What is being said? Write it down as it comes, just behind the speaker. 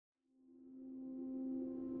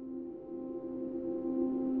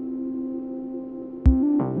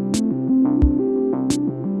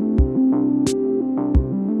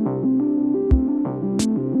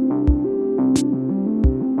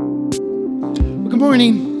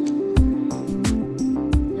morning.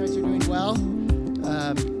 You guys are doing well.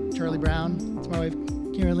 Charlie Brown, it's my wife,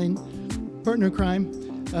 Carolyn, partner in crime.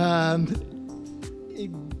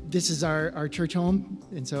 This is our church home,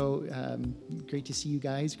 and so great to see you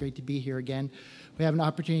guys. Great to be here again. We have an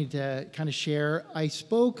opportunity to kind of share. I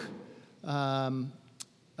spoke a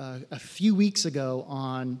few weeks ago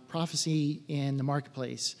on prophecy in the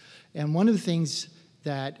marketplace, and one of the things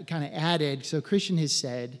that kind of added, so Christian has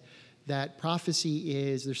said that prophecy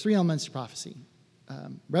is, there's three elements to prophecy.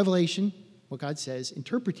 Revelation, what God says.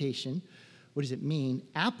 Interpretation, what does it mean?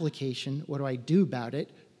 Application, what do I do about it?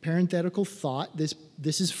 Parenthetical thought, this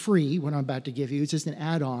is free, what I'm about to give you. It's just an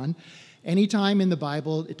add-on. Anytime in the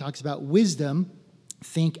Bible it talks about wisdom,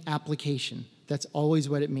 think application. That's always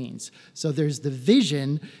what it means. So there's the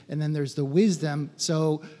vision, and then there's the wisdom.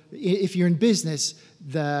 So if you're in business,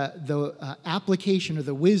 the application or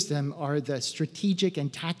the wisdom are the strategic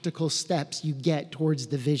and tactical steps you get towards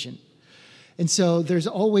the vision. And so there's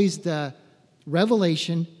always the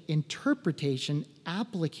revelation, interpretation,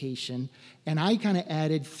 application, and I kind of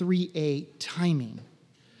added 3A, timing.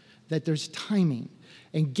 That there's timing.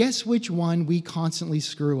 And guess which one we constantly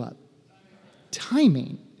screw up?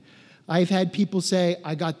 Timing. I've had people say,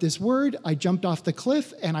 I got this word, I jumped off the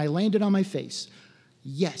cliff, and I landed on my face.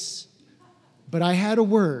 Yes. But I had a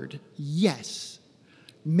word. Yes.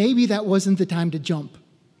 Maybe that wasn't the time to jump.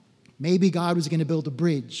 Maybe God was going to build a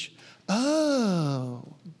bridge.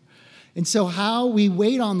 Oh. And so how we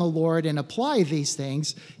wait on the Lord and apply these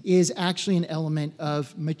things is actually an element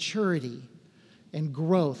of maturity and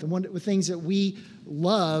growth. And one of the things that we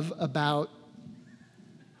love about...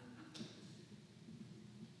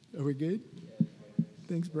 Are we good?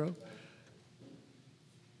 Thanks, bro.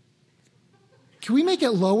 Can we make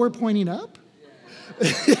it lower pointing up?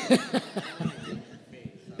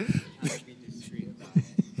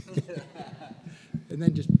 And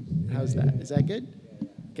then just, how's that? Is that good?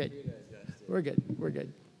 Good. We're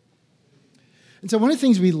good. And so one of the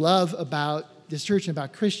things we love about this church and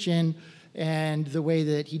about Christian and the way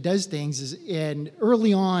that he does things is, and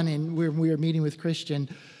early on, and we were meeting with Christian,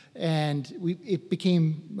 and it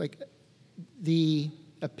became like the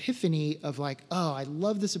epiphany of like, oh, I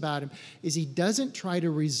love this about him, is he doesn't try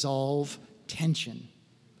to resolve tension.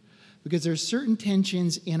 Because there's certain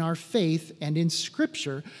tensions in our faith and in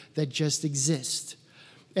Scripture that just exist.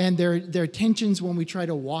 And there are tensions when we try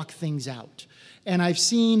to walk things out. And I've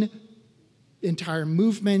seen entire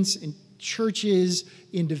movements in churches,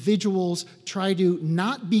 individuals try to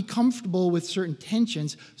not be comfortable with certain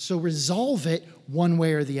tensions, so resolve it one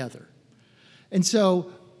way or the other. And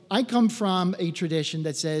so I come from a tradition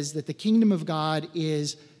that says that the kingdom of God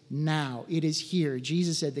is now. It is here.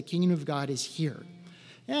 Jesus said the kingdom of God is here.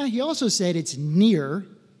 Yeah, he also said it's near.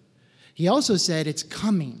 He also said it's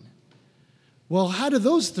coming. Well, how do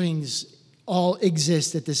those things all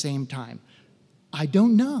exist at the same time? I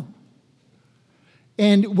don't know.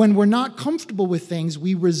 And when we're not comfortable with things,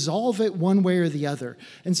 we resolve it one way or the other.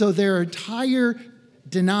 And so there are entire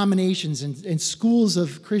denominations and schools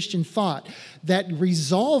of Christian thought that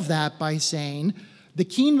resolve that by saying, the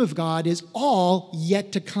kingdom of God is all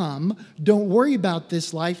yet to come. Don't worry about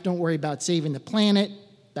this life. Don't worry about saving the planet.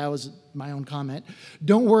 That was my own comment.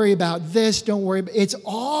 Don't worry about this. Don't worry. It's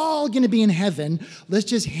all going to be in heaven. Let's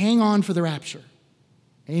just hang on for the rapture.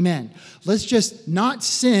 Amen. Let's just not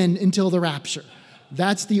sin until the rapture.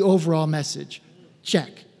 That's the overall message. Check.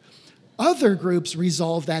 Other groups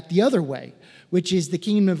resolve that the other way, which is the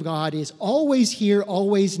kingdom of God is always here,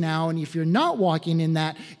 always now, and if you're not walking in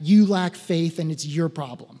that, you lack faith and it's your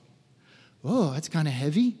problem. Oh, that's kind of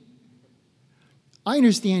heavy. I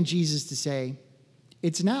understand Jesus to say,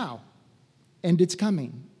 it's now and it's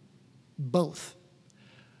coming. Both.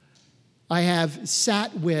 I have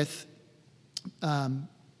sat with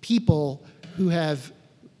people who have,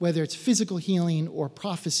 whether it's physical healing or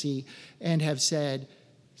prophecy, and have said,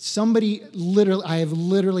 I have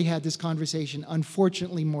literally had this conversation,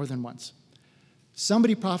 unfortunately, more than once.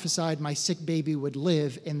 Somebody prophesied my sick baby would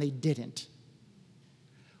live, and they didn't.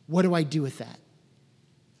 What do I do with that?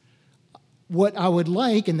 What I would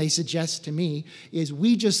like, and they suggest to me, is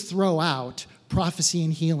we just throw out prophecy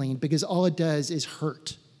and healing because all it does is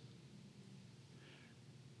hurt.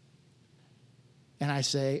 And I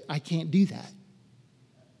say, I can't do that.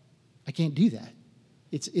 I can't do that.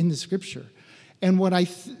 It's in the Scripture. And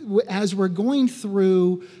as we're going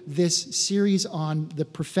through this series on the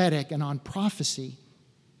prophetic and on prophecy,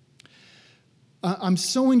 I'm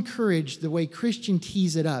so encouraged the way Christian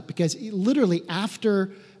tees it up, because literally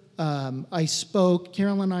after I spoke,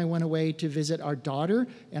 Carol and I went away to visit our daughter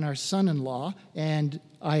and our son-in-law, and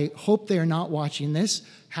I hope they are not watching this.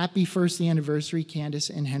 Happy first anniversary, Candace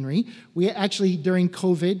and Henry. We actually, during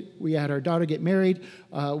COVID, we had our daughter get married.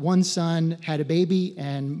 One son had a baby,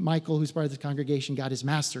 and Michael, who's part of the congregation, got his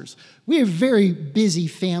master's. We are a very busy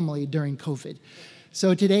family during COVID.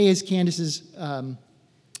 So today is Candace's,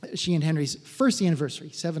 she and Henry's first anniversary,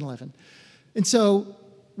 7/11. And so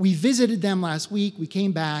we visited them last week. We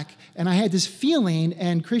came back, and I had this feeling,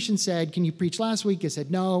 and Christian said, can you preach last week? I said,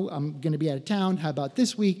 no, I'm going to be out of town. How about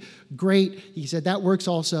this week? Great. He said, that works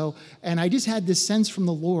also. And I just had this sense from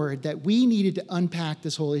the Lord that we needed to unpack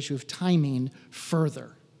this whole issue of timing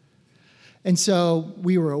further. And so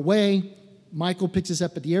we were away. Michael picks us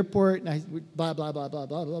up at the airport, and I blah, blah, blah, blah,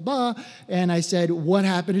 blah, blah, blah. And I said, what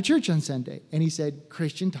happened at church on Sunday? And he said,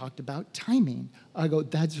 Christian talked about timing. I go,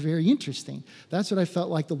 that's very interesting. That's what I felt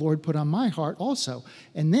like the Lord put on my heart also.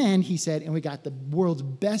 And then he said, and we got the world's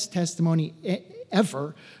best testimony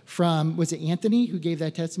ever from, was it Anthony who gave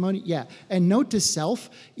that testimony? Yeah. And note to self,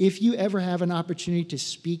 if you ever have an opportunity to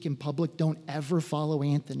speak in public, don't ever follow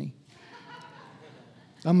Anthony.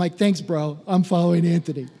 I'm like, thanks, bro. I'm following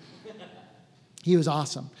Anthony. He was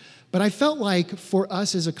awesome. But I felt like for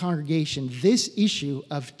us as a congregation, this issue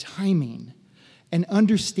of timing and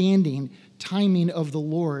understanding timing of the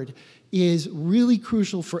Lord is really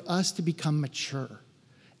crucial for us to become mature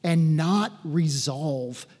and not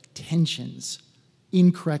resolve tensions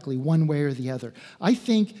incorrectly one way or the other. I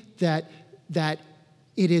think that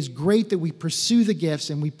it is great that we pursue the gifts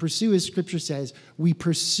and we pursue, as Scripture says, we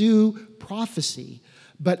pursue prophecy.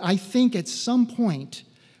 But I think at some point,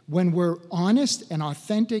 when we're honest and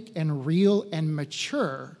authentic and real and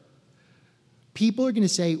mature, people are going to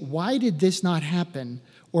say, why did this not happen?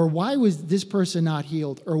 Or why was this person not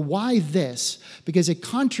healed? Or why this? Because it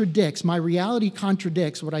contradicts, my reality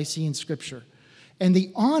contradicts what I see in Scripture. And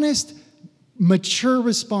the honest, mature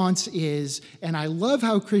response is, and I love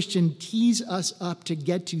how Christian tees us up to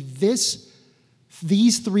get to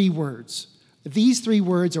these three words. These three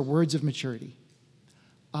words are words of maturity.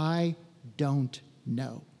 I don't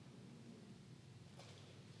know.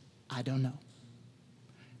 I don't know.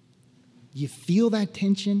 You feel that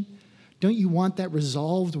tension? Don't you want that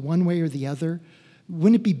resolved one way or the other?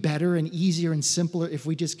 Wouldn't it be better and easier and simpler if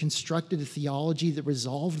we just constructed a theology that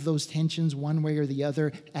resolved those tensions one way or the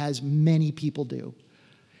other, as many people do?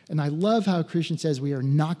 And I love how Christian says we are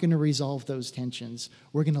not going to resolve those tensions.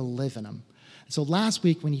 We're going to live in them. So last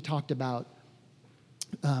week when he talked about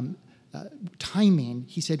timing,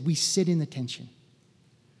 he said we sit in the tension.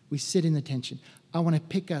 We sit in the tension. I want to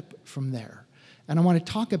pick up from there. And I want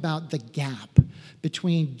to talk about the gap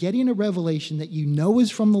between getting a revelation that you know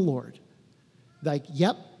is from the Lord. Like,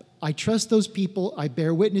 yep, I trust those people, I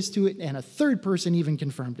bear witness to it, and a third person even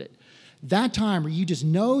confirmed it. That time where you just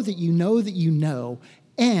know that you know that you know,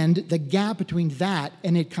 and the gap between that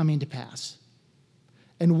and it coming to pass.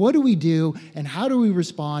 And what do we do, and how do we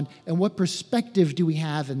respond, and what perspective do we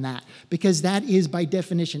have in that? Because that is, by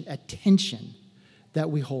definition, a tension that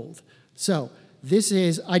we hold. So, this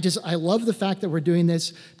is, I love the fact that we're doing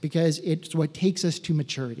this because it's what takes us to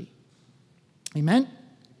maturity. Amen?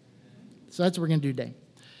 So that's what we're going to do today.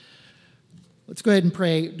 Let's go ahead and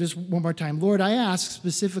pray just one more time. Lord, I ask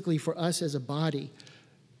specifically for us as a body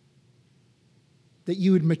that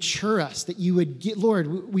you would mature us, that you would get,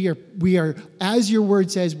 Lord, we are, as your word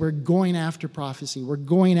says, we're going after prophecy. We're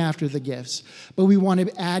going after the gifts. But we want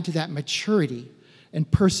to add to that maturity and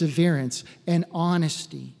perseverance and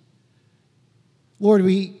honesty. Lord,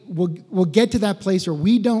 we'll get to that place where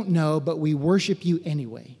we don't know, but we worship you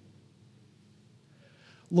anyway.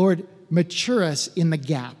 Lord, mature us in the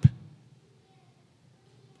gap.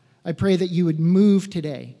 I pray that you would move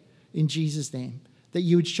today in Jesus' name, that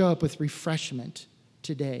you would show up with refreshment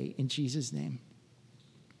today in Jesus' name.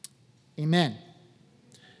 Amen.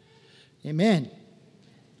 Amen.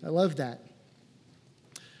 I love that.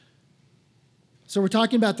 So we're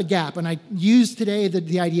talking about the gap, and I used today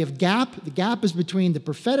the idea of gap. The gap is between the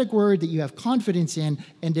prophetic word that you have confidence in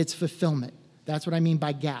and its fulfillment. That's what I mean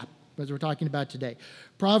by gap, as we're talking about today.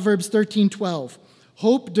 Proverbs 13:12.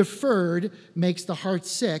 Hope deferred makes the heart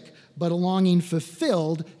sick, but a longing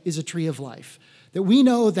fulfilled is a tree of life. That we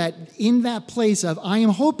know that in that place of I am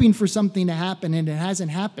hoping for something to happen and it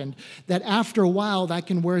hasn't happened, that after a while that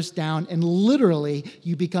can wear us down and literally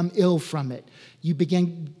you become ill from it. You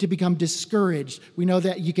begin to become discouraged. We know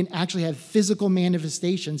that you can actually have physical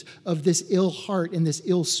manifestations of this ill heart and this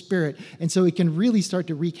ill spirit. And so it can really start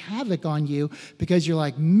to wreak havoc on you because you're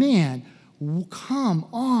like, man, come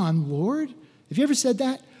on, Lord. Have you ever said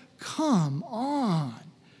that? Come on.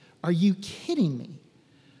 Are you kidding me?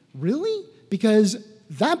 Really? Because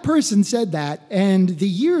that person said that, and the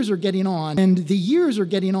years are getting on,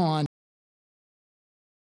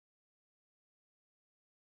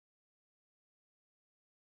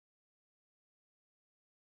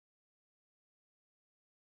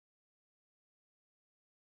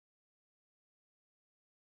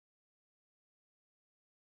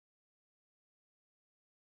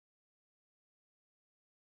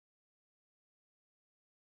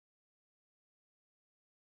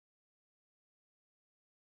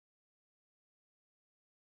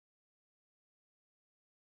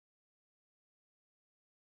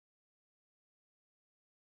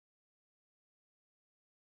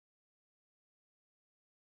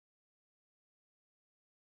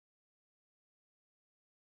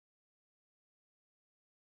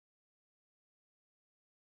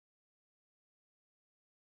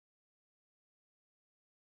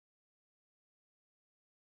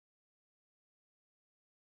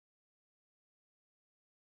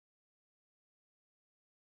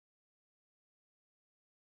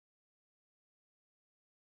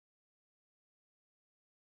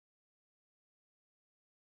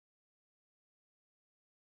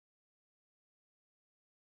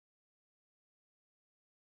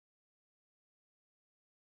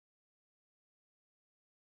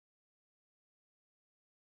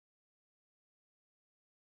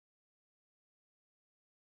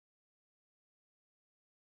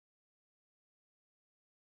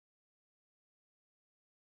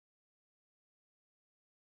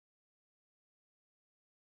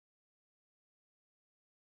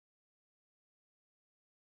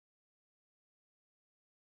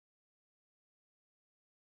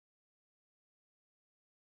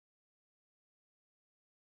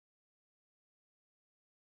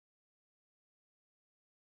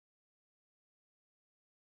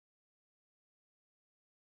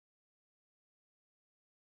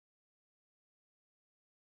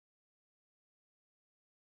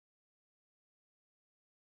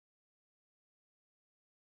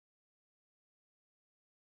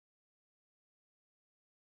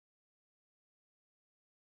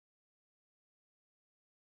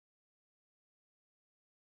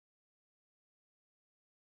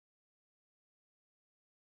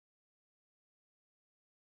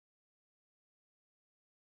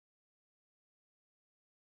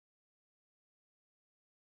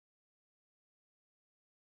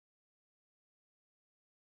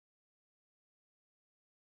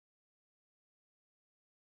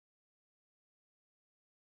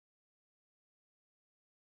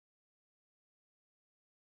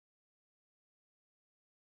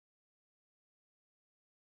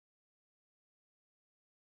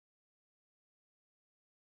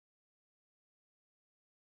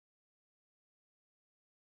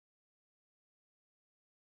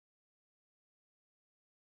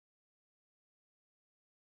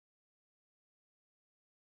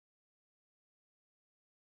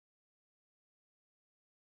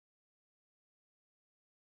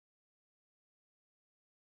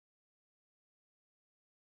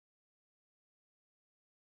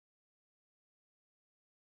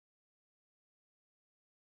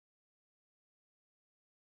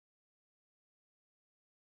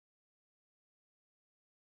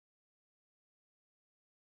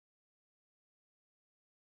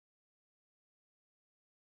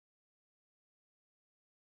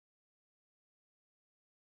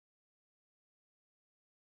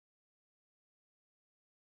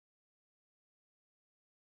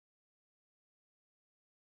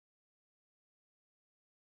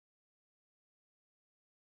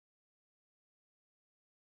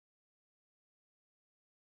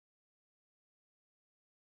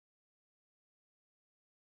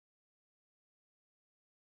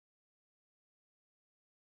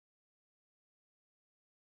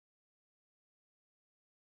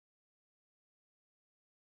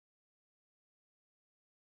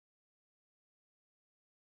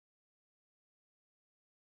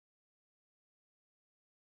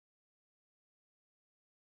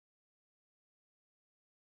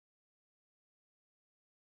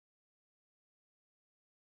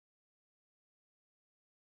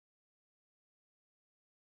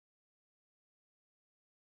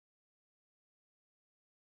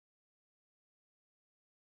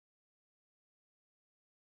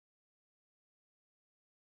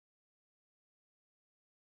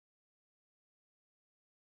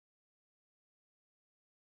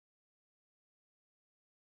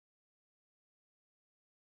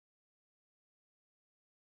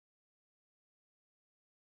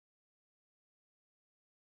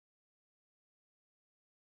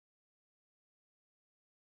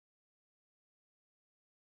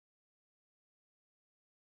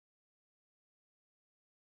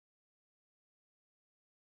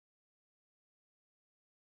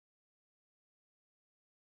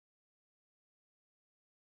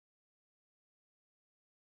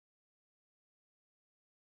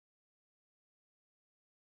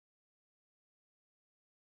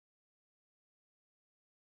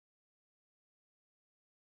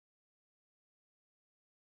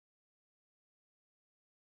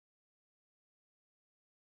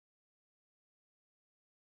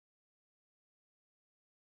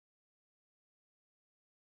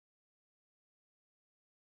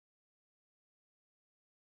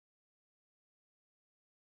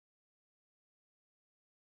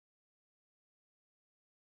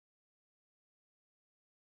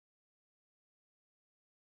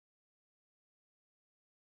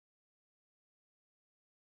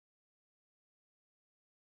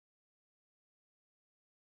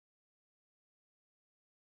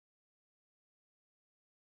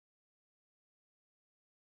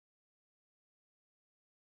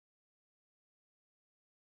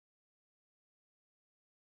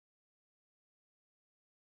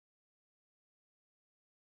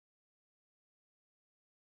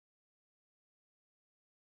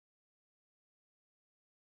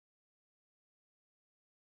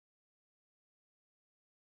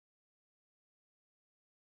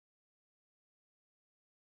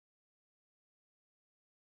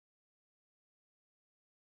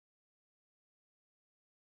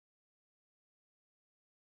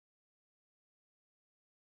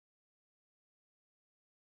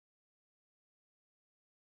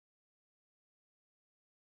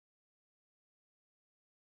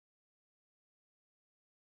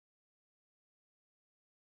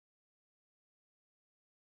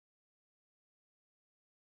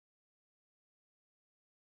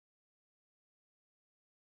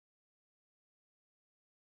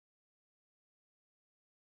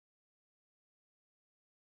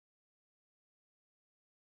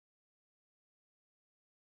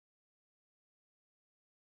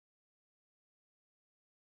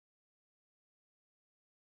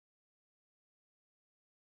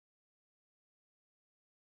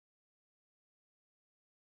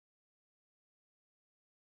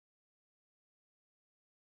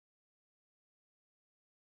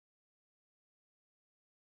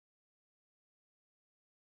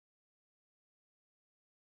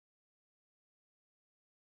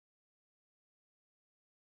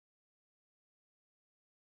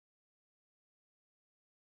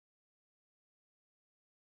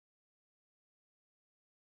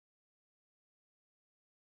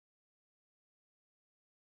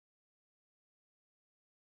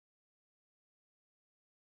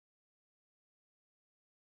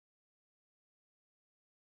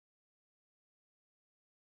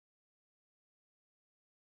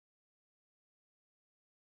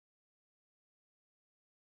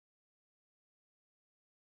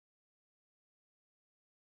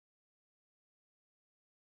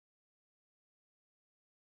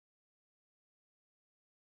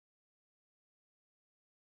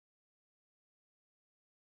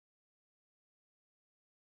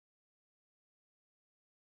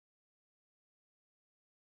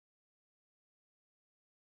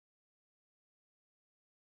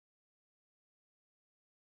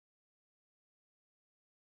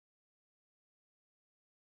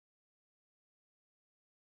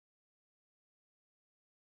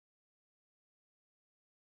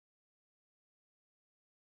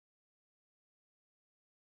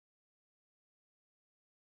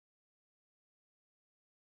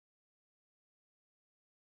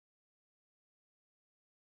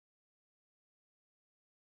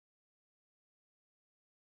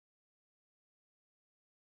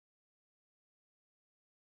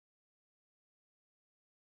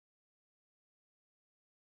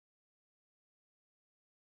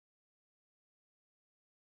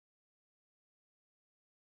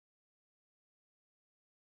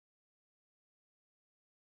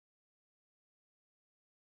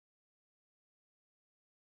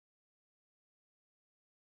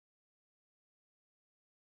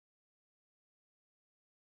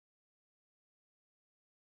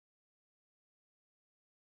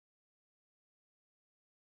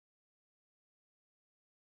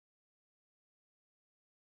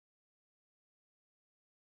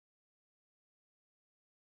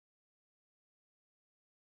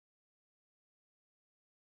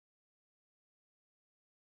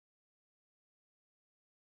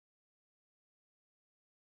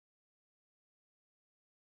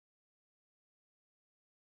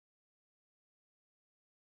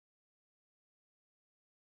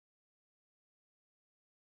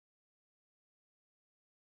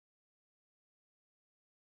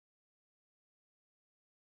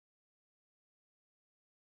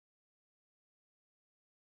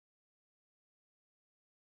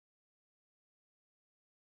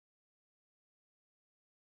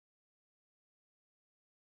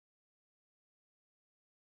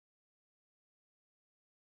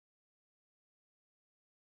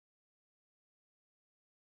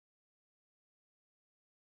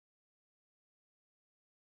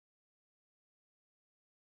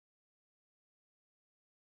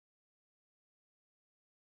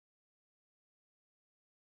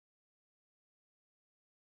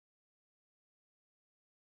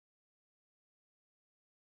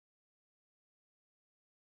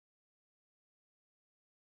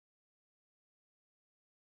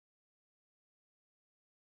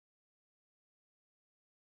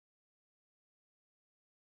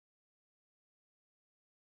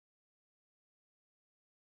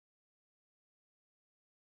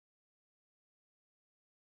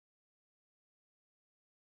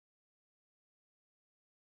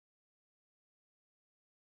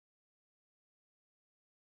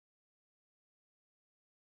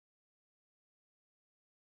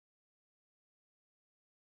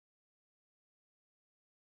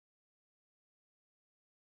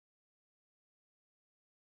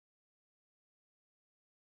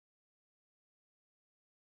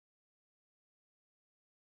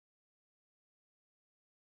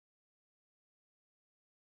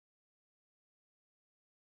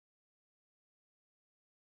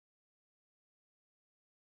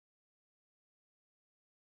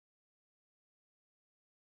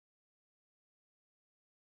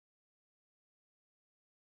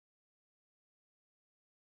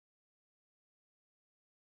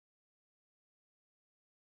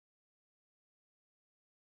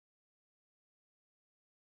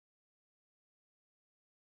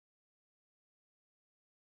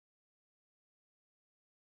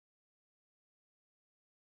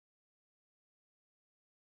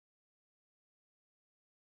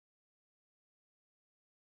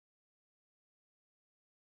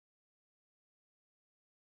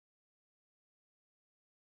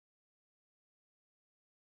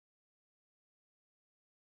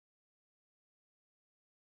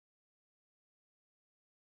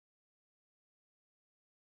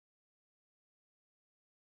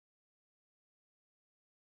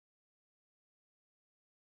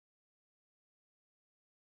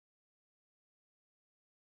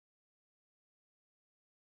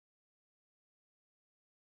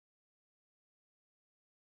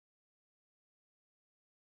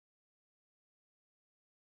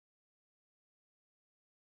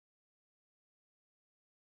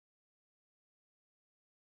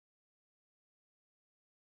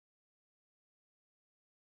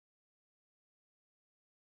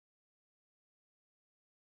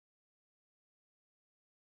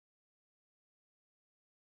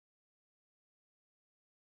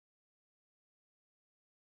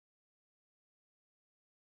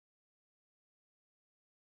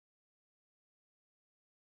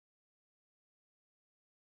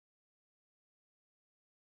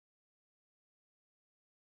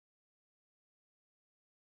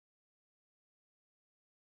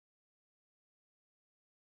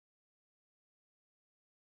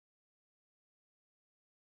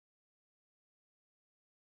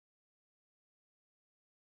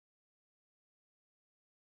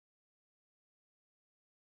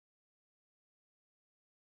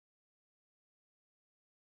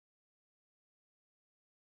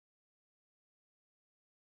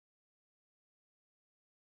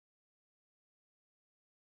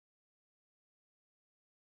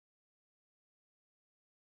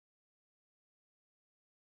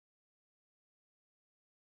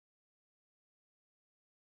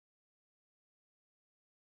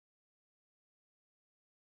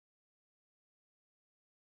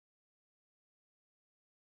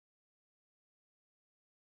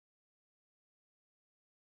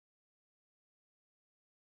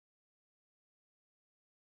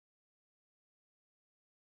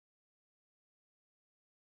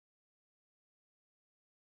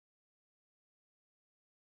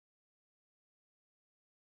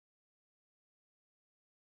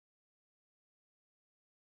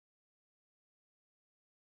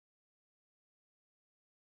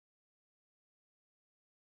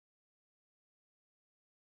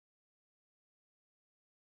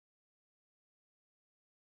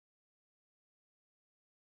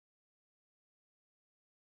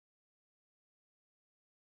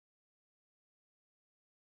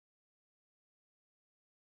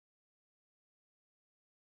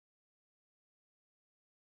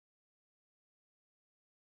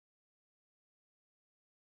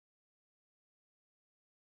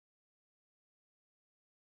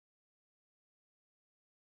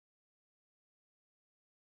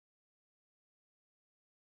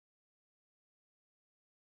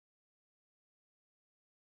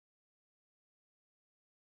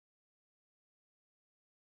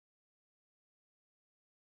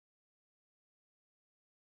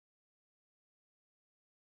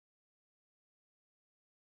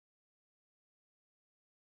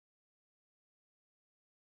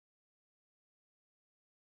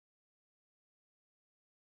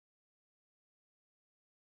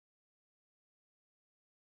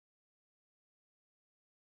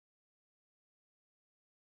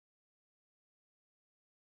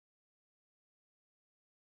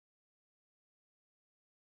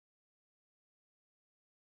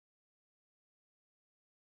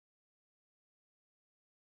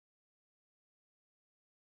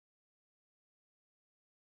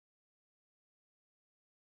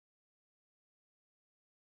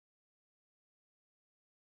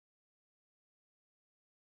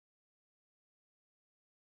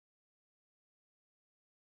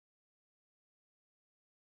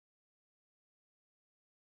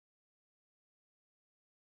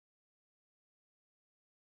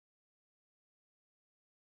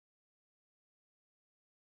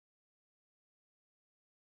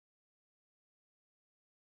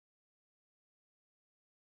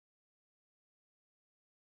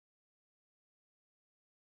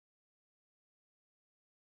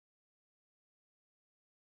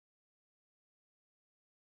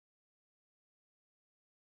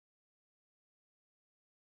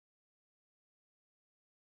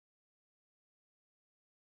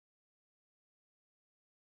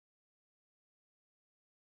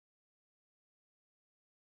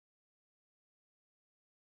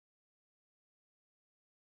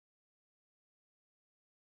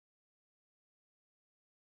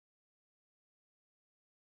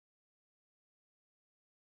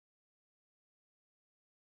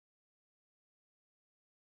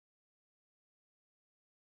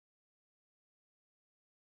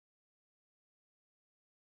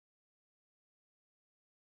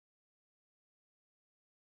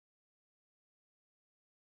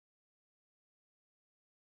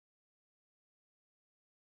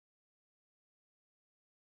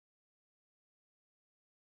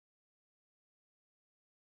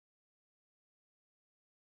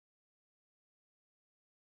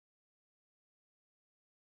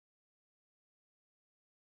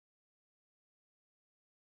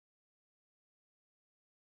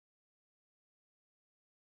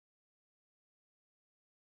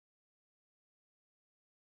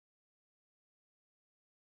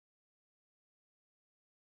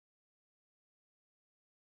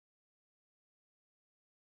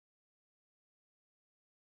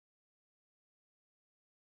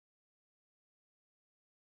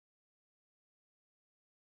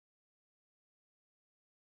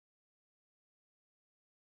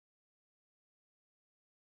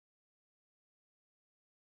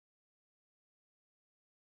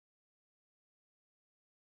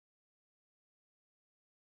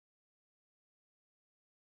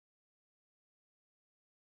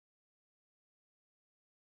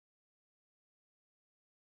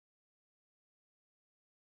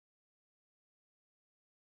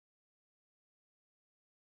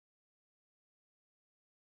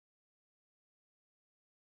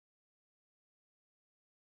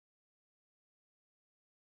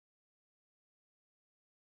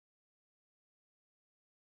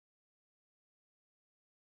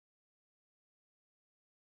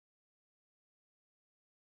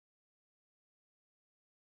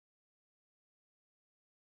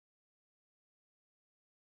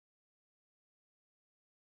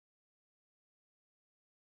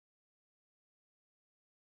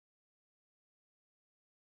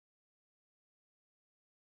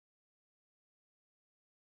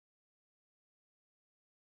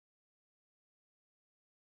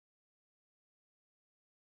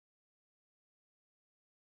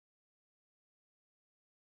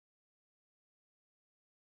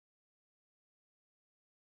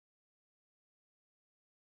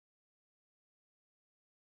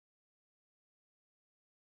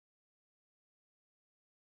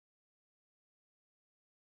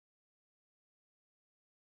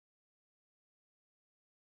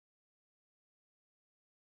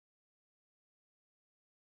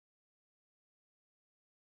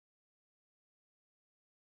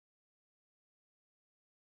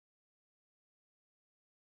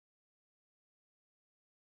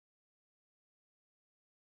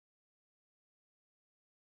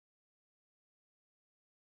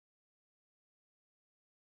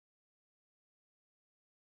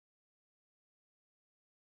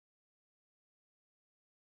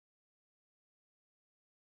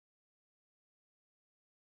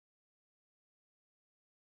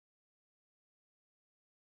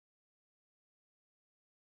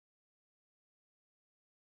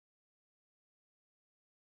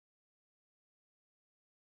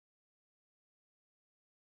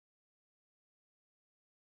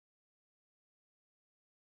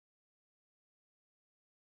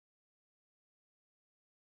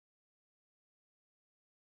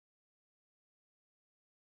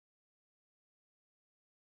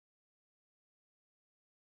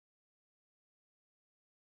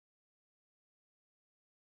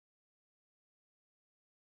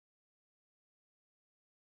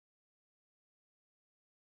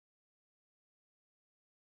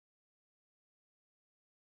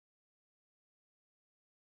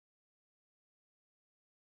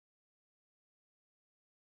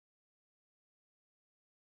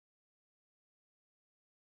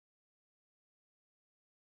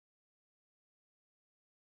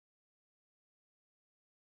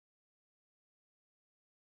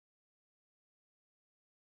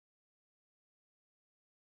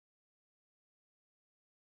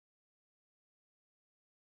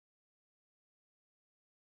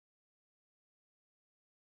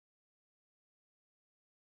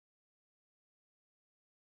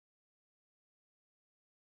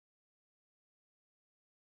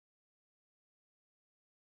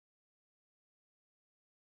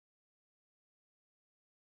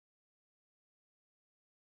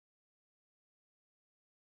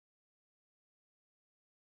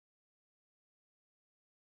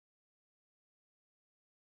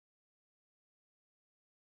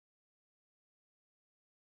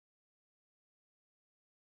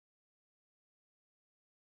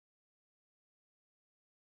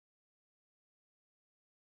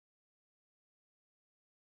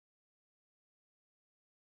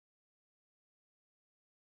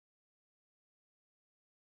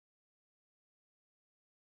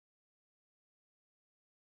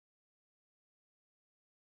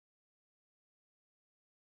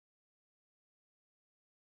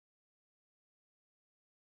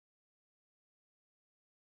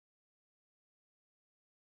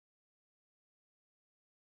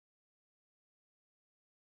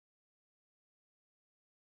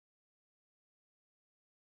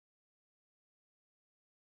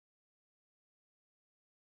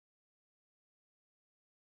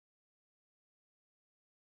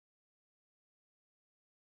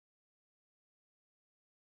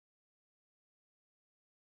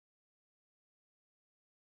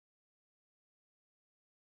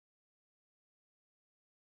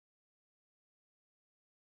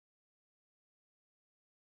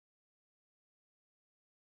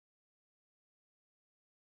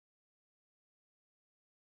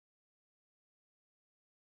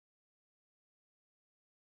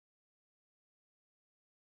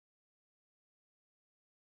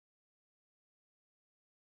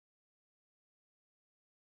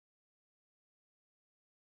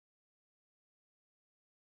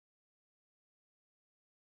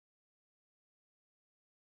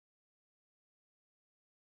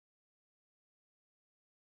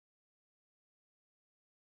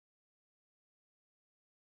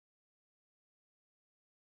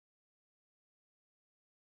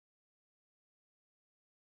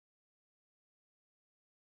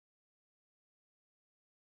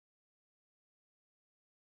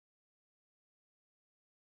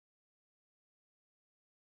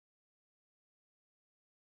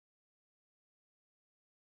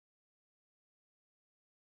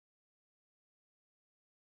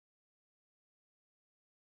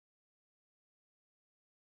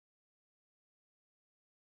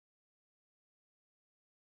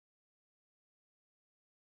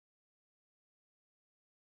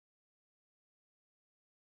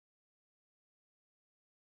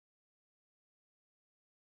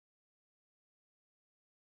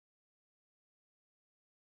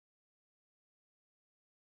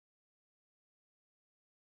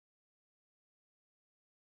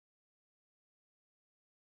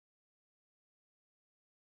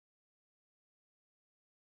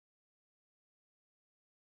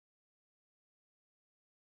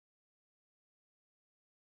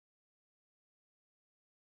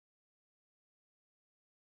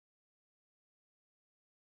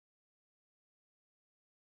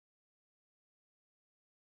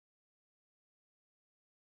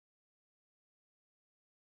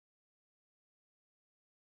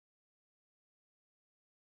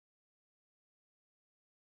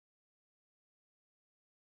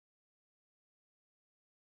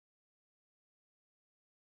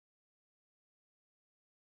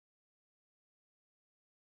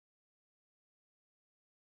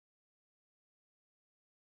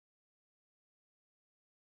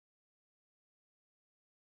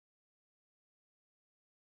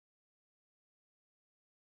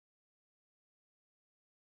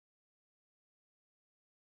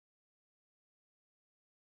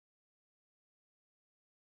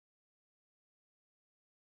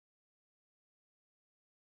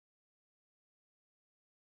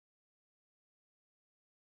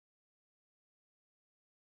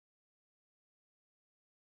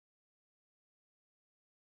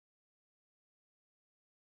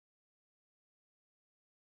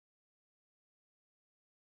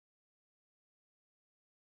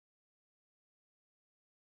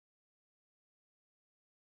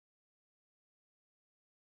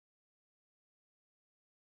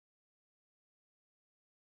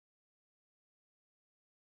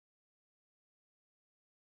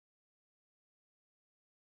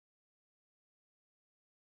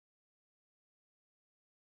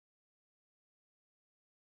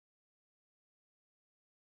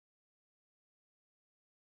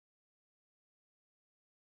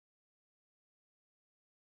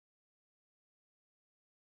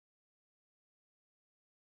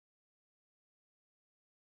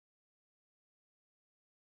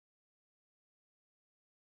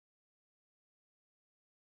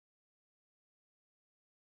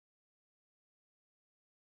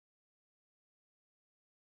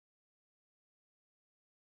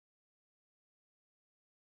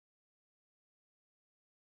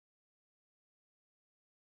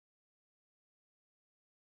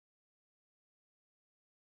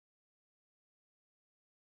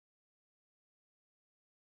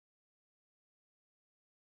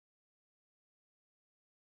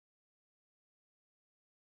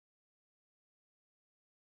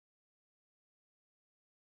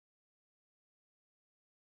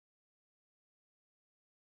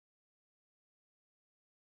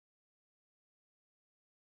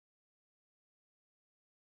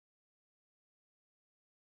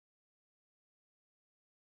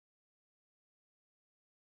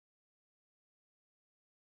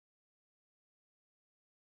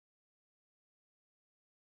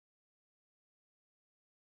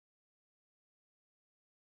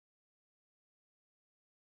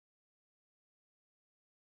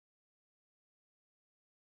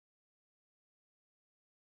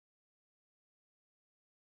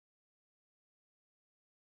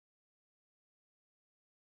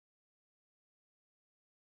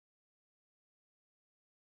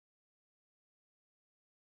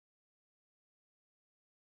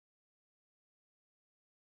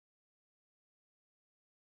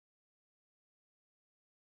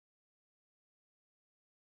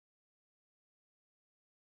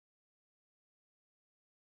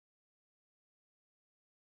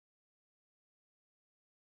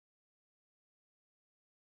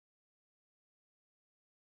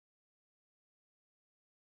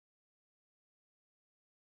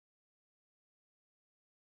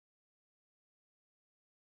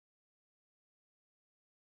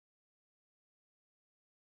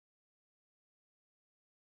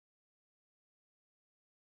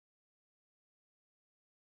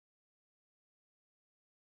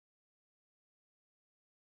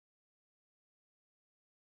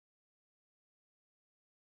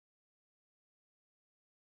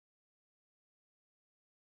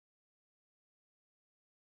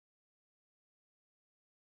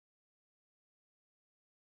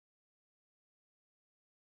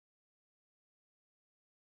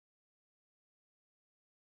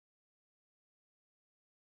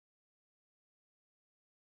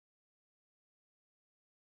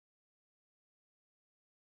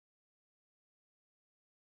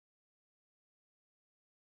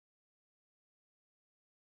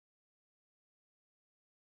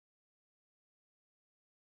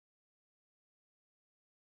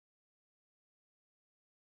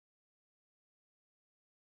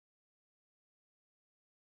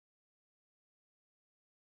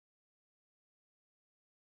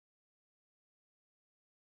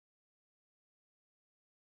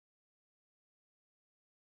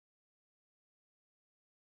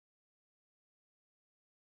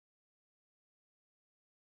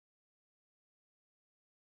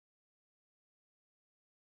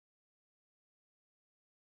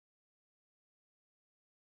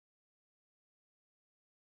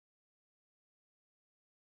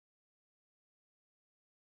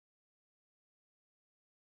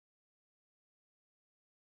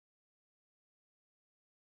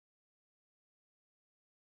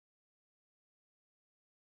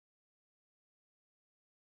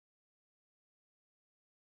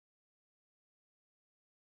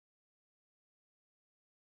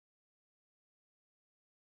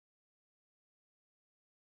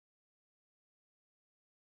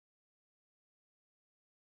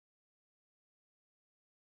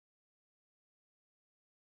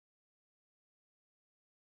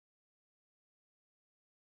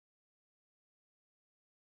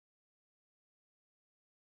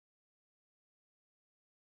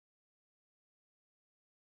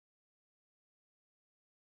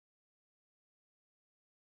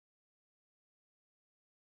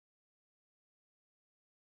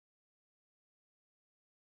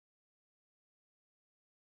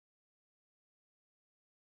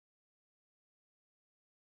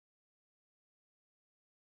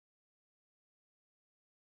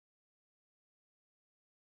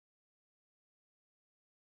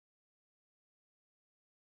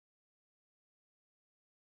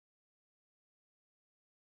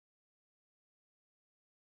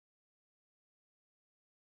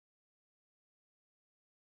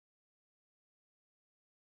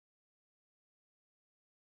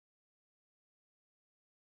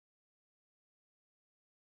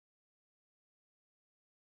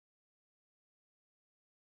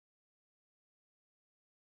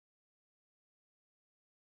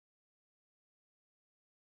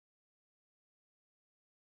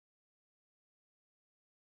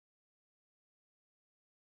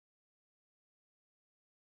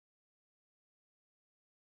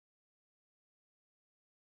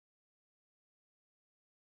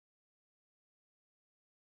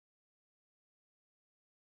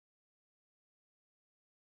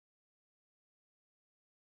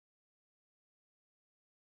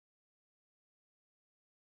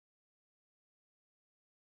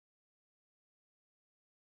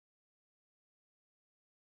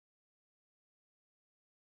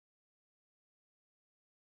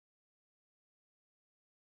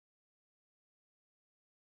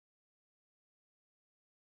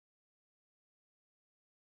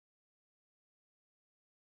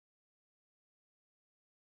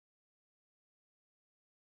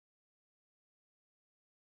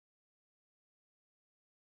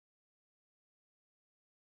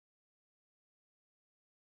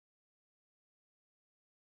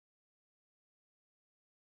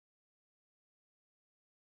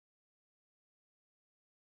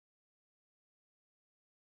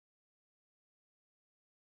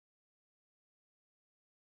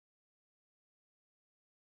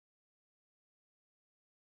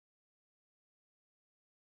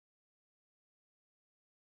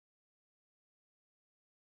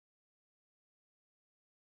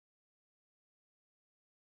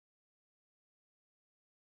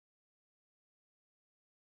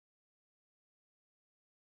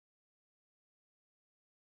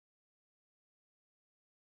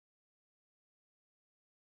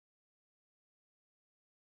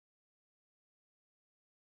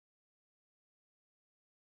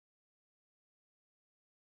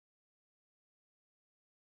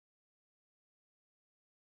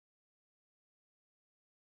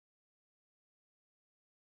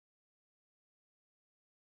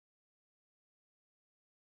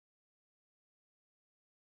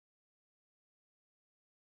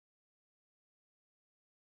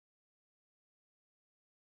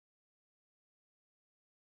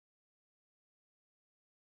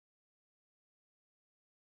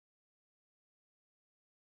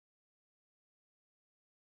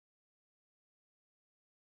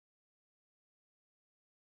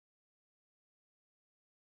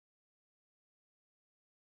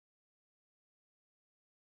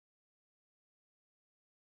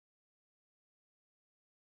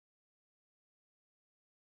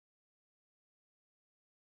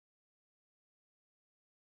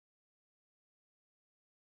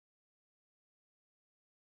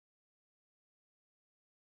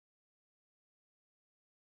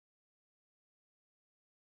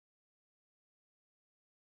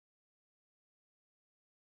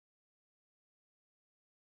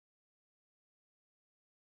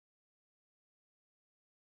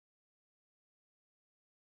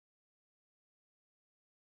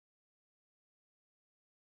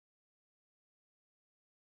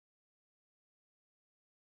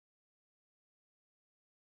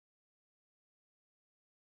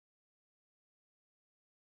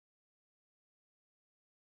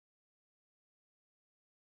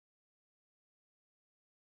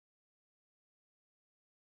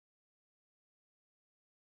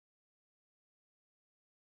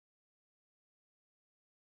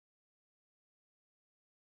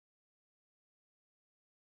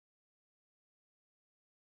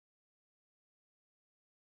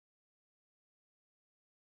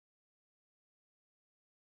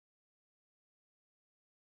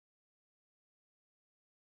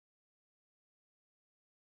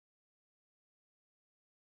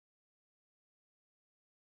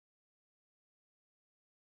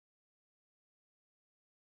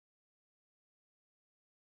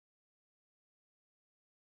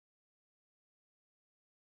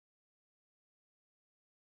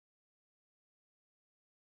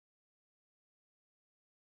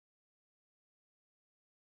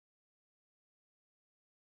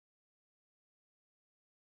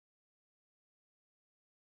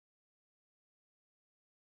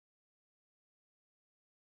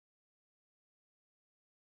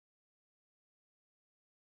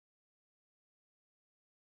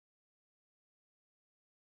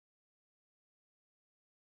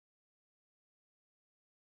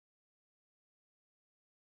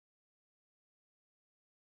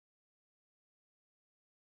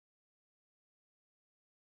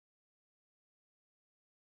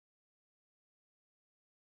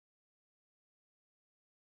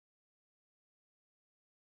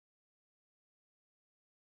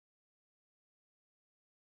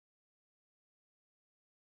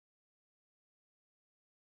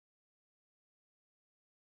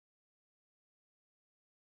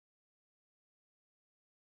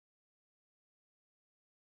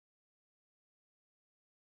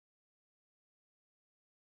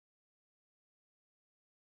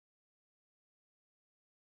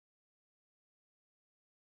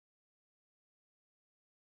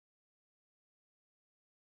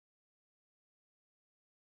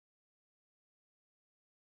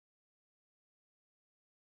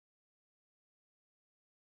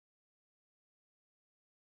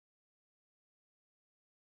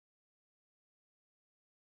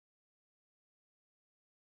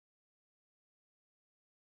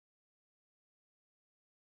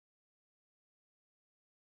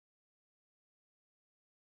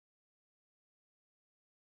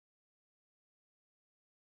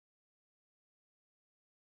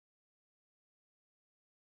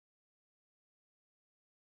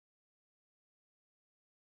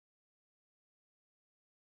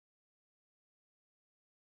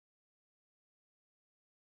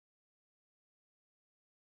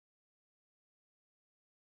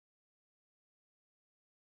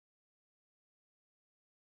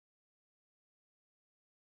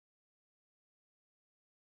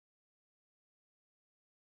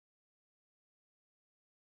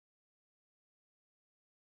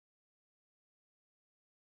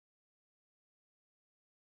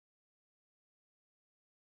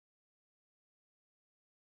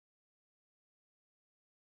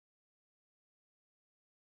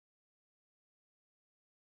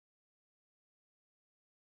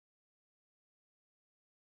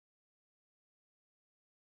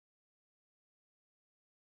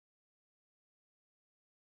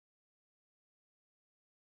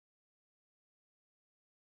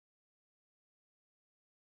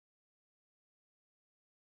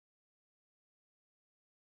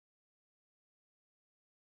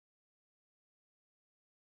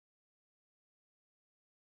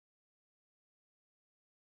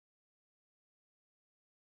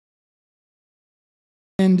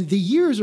 And the years